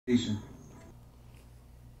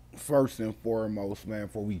First and foremost, man,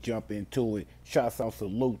 before we jump into it, shouts out,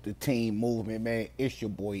 salute the team movement, man. It's your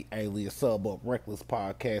boy Alias Sub Up Reckless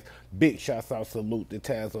Podcast. Big shouts out, salute to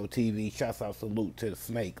TAZZOTV. Shouts out, salute to the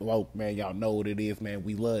Snake Lope, man. Y'all know what it is, man.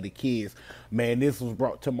 We love the kids, man. This was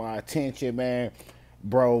brought to my attention, man,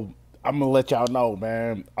 bro. I'm gonna let y'all know,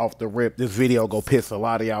 man, off the rip, this video go piss a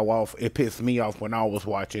lot of y'all off. It pissed me off when I was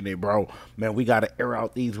watching it, bro. Man, we gotta air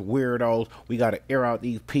out these weirdos. We gotta air out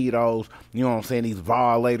these pedos. You know what I'm saying? These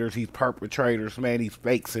violators, these perpetrators, man, these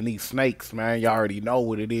fakes and these snakes, man. Y'all already know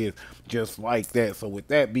what it is, just like that. So with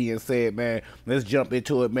that being said, man, let's jump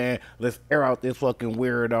into it, man. Let's air out this fucking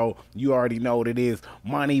weirdo. You already know what it is.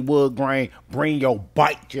 MONTY WOODGRAIN, bring your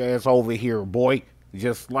bite ass over here, boy.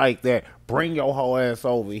 Just like that. Bring your whole ass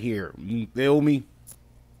over here. You feel me?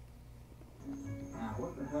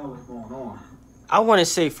 What the hell is going on? I want to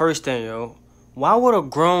say first thing, yo. Why would a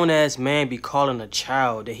grown-ass man be calling a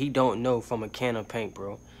child that he don't know from a can of paint,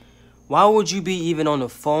 bro? Why would you be even on the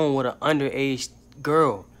phone with an underage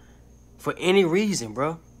girl? For any reason,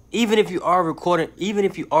 bro. Even if you are recording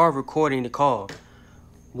the call.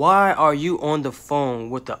 Why are you on the phone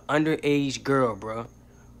with the underage girl, bro?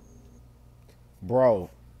 Bro,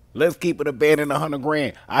 let's keep it a bed in 100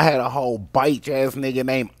 grand. I had a whole bite ass nigga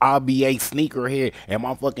named ABA Sneakerhead and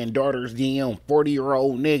my fucking daughter's DM,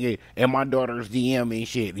 40-year-old nigga, and my daughter's DM and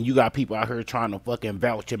shit. And you got people out here trying to fucking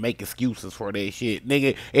vouch and make excuses for that shit.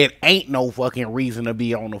 Nigga, it ain't no fucking reason to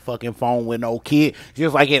be on the fucking phone with no kid.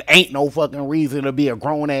 Just like it ain't no fucking reason to be a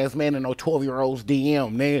grown ass man in no 12-year-old's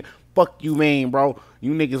DM, nigga. Fuck you mean, bro?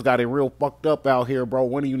 You niggas got it real fucked up out here, bro.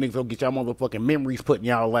 One of you niggas will get y'all motherfucking memories put in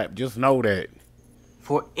y'all lap. Just know that.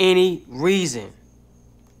 For any reason.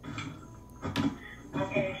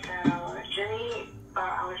 Okay, so Jimmy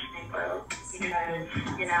thought I was Snake Lope because,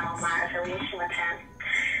 you know, my affiliation with him.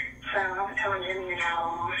 So I was telling Jimmy, you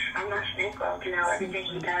know, I'm not Snake Lope, you know, everything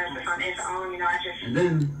he does is on his own, you know, I just And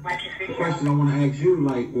then like his the videos. question I want to ask you,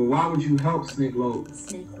 like, well, why would you help Snake Lope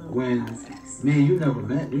when me and you never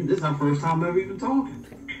met? This is our first time ever even talking. The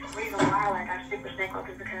reason why, like, I stick with Snake Lope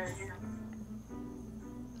is because, you know,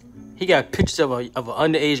 He got pictures of an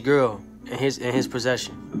underage girl in his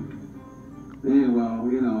possession. Yeah, well,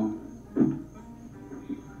 you know,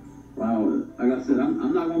 well, like I said,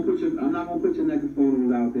 I'm not gonna put your naked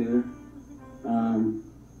photos out there.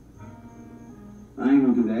 I ain't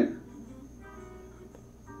gonna do that.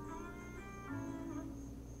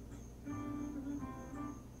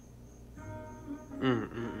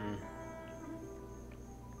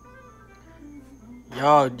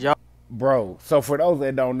 Y'all. Bro, so for those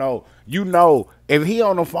that don't know, you know, if he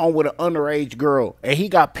on the phone with an underage girl and he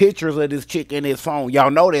got pictures of this chick in his phone,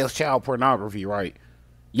 y'all know that's child pornography, right?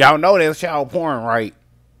 Y'all know that's child porn, right?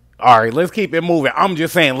 All right, let's keep it moving. I'm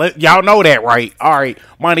just saying, y'all know that, right? All right,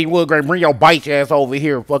 MONTY WOODGRAIN, bring your bite ass over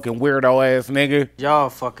here, fucking weirdo ass nigga.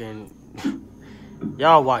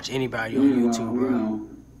 Y'all watch anybody on YouTube, bro. You know,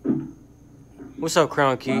 What's up,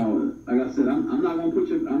 Crown Key? like I said, I'm not gonna put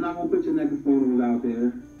your naked photos out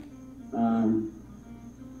there. I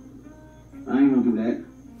ain't gonna do that.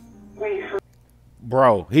 wait, for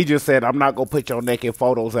Bro, he just said, I'm not gonna put your naked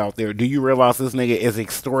photos out there. Do you realize this nigga is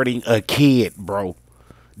extorting a kid, bro?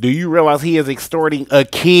 Do you realize he is extorting a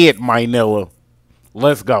kid, Manila?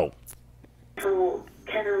 Let's go. so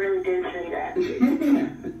Kevin really did say that. Can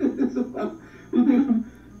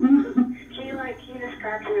you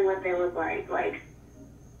describe to me what they look like? Like,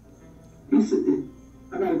 He said,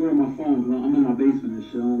 I gotta go to my phone because I'm in my basement and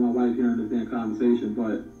shit. I don't want my wife hearing this damn conversation,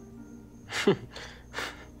 but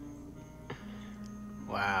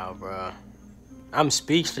Wow, bro. I'm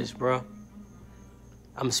speechless, bro.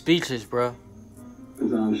 because she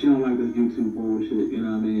don't like this YouTube bullshit, you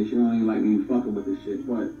know what I mean? She don't even like me fucking with this shit,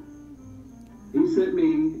 but he sent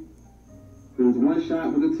me, there was one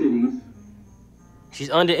shot with the titties. She's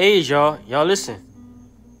underage, y'all. Y'all listen.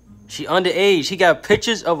 She underage. He got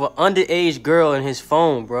pictures of an underage girl in his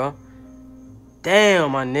phone, bro.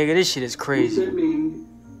 Damn, my nigga, this shit is He crazy. sent me,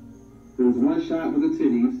 there was one shot with the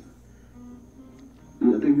titties.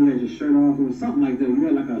 I think you had your shirt off. It was something like that. You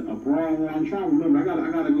had like a bra on. I'm trying to remember. I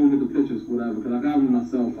gotta go get the pictures, whatever, because I got them on my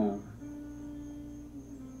cell phone.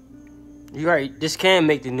 You right. This can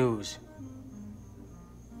make the news.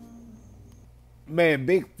 Man,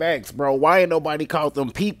 big facts, bro. Why ain't nobody called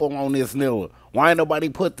them people on this nigga? Why ain't nobody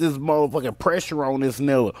put this motherfucking pressure on this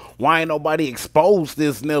nigga? Why ain't nobody exposed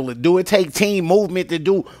this nigga? Do it take team movement to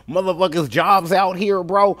do motherfuckers' jobs out here,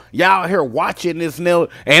 bro? Y'all out here watching this nigga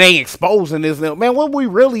and ain't exposing this nigga. Man, what we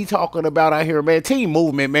really talking about out here, man? Team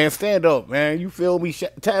movement, man. Stand up, man. You feel me?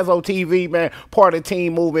 TAZZOTV, man. Part of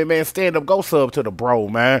team movement, man. Stand up. Go sub to the bro,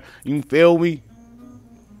 man. You feel me?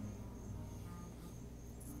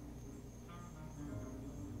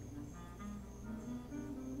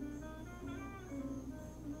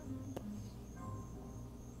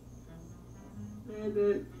 like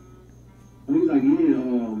that? And he was like, yeah,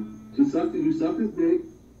 you sucked his dick.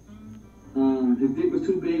 His dick was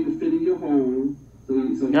too big to fit in your hole.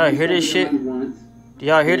 So y'all hear this shit? Once, Do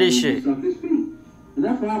y'all hear this shit? Sucked his feet. And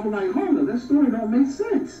that's why I was like, hold up, that story don't make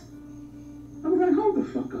sense. I was like, hold the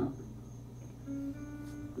fuck up.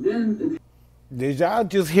 Then did y'all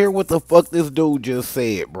just hear what the fuck this dude just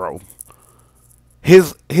said, bro?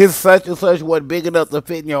 His such and such wasn't big enough to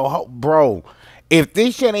fit in your hole, bro. If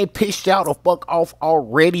this shit ain't pissed y'all the fuck off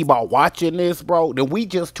already by watching this, bro, then we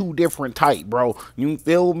just two different type, bro. You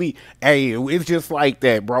feel me? Hey, it's just like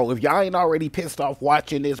that, bro. If y'all ain't already pissed off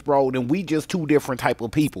watching this, bro, then we just two different type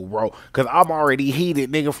of people, bro. Because I'm already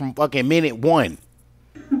heated, nigga, from fucking minute one.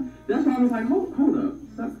 That's why I was like, hold up.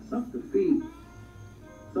 Suck the feet.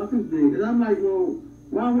 Suck his dick. And I'm like, well,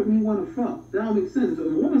 why would me want to fuck? That don't make sense. If a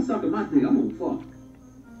woman sucking my dick, I'm going to fuck.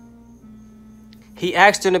 He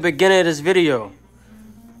asked her in the beginning of this video.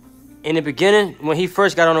 In the beginning, when he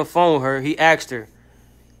first got on the phone with her, he asked her,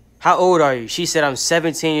 how old are you? She said, I'm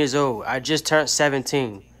 17 years old. I just turned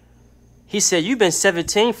 17. He said, you've been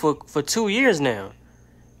 17 for 2 years now.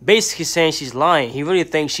 Basically saying she's lying. He really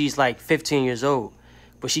thinks she's like 15 years old.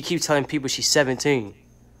 But she keeps telling people she's 17.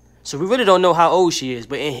 So we really don't know how old she is.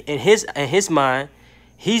 But in his mind,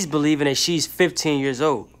 he's believing that she's 15 years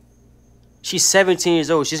old. She's 17 years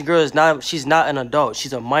old. This girl she's not an adult.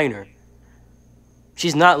 She's a minor.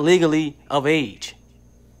 She's not legally of age.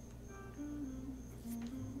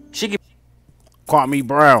 She can. Kwame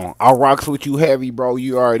Brown, I rocks with you heavy, bro.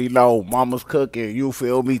 You already know. Mama's cooking. You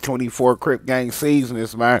feel me? 24 Crip Gang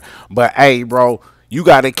seasonings, man. But, hey, bro, you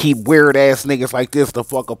got to keep weird-ass niggas like this the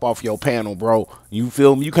fuck up off your panel, bro. You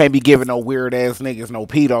feel me? You can't be giving no weird-ass niggas, no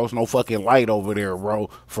pedos, no fucking light over there, bro.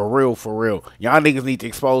 For real, for real. Y'all niggas need to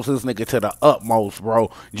expose this nigga to the utmost, bro.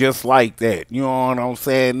 Just like that. You know what I'm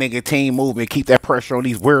saying? Nigga, team movement. Keep that pressure on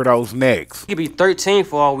these weirdos' necks. He could be 13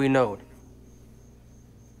 for all we know.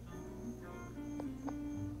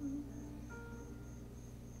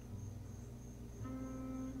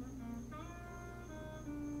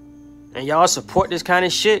 And y'all support this kind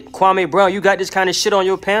of shit? Kwame Brown, you got this kind of shit on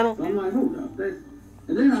your panel? So I'm like, hold up. And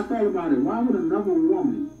then I thought about it. Why would another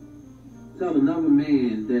woman tell another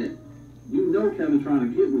man that you know Kevin trying to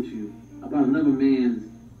get with you about another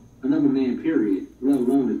man, period, let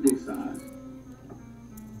alone his dick size?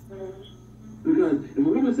 Because if a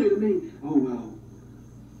woman say to me, oh, well,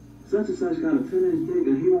 such and such got a 10-inch dick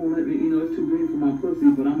and he won't let me, it's too big for my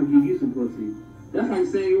pussy, but I'm going to give you some pussy. That's like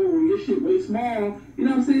saying, oh, your shit way small. You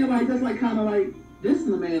know what I'm saying? Like, that's like kind of like dissing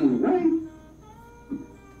the man on the way.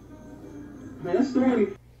 Man, that story.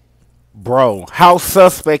 Bro, how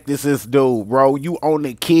suspect is this dude, bro? You own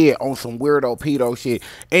the kid on some weirdo pedo shit.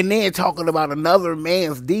 And then talking about another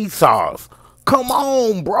man's D-sauce. Come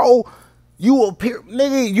on, bro. You a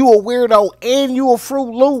weirdo and you a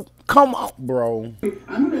Fruit Loop. Come on, bro.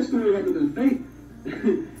 I knew that story had to been fake.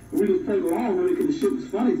 We just played along with it because the shit was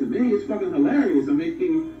funny to me. It's fucking hilarious. I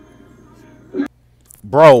mean,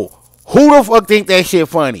 bro, who the fuck think that shit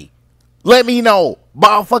funny? Let me know.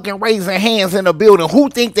 By fucking raising hands in the building. Who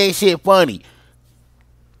think that shit funny?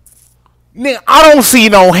 Nigga, I don't see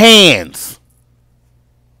no hands.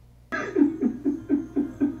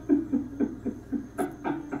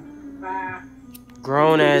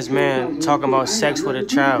 Grown ass man talking about sex with a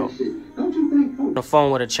child. Don't you think On the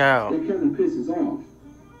phone with a child. that Kevin pisses off?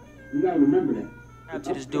 You gotta remember that.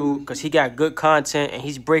 To this dude, because he got good content and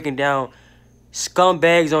he's breaking down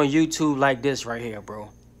scumbags on YouTube like this right here, bro.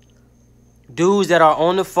 Dudes that are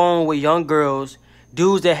on the phone with young girls,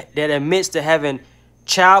 dudes that admits to having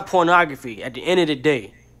child pornography. At the end of the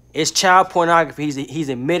day, it's child pornography he's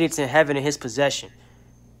admitted to having in his possession.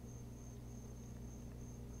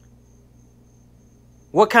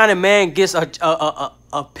 What kind of man gets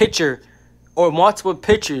a picture or multiple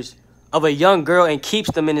pictures of a young girl and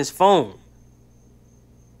keeps them in his phone?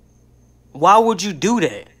 Why would you do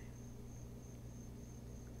that?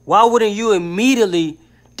 Why wouldn't you immediately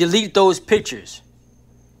delete those pictures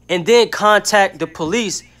and then contact the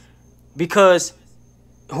police, because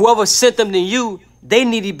whoever sent them to you, they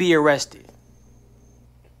need to be arrested?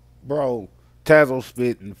 Bro, Tazzo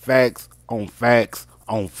spitting facts on facts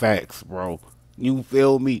on facts, bro. You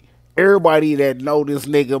feel me? Everybody that know this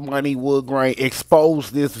nigga Money WOODGRAIN, expose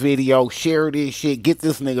this video, share this shit, get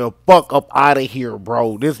this nigga fuck up out of here,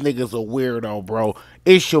 bro. This nigga's a weirdo, bro.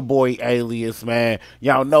 It's your boy Alias, man.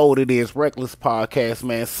 Y'all know what it is. Reckless Podcast,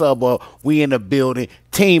 man. Sub up. We in the building.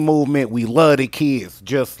 Team movement. We love the kids.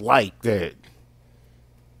 Just like that.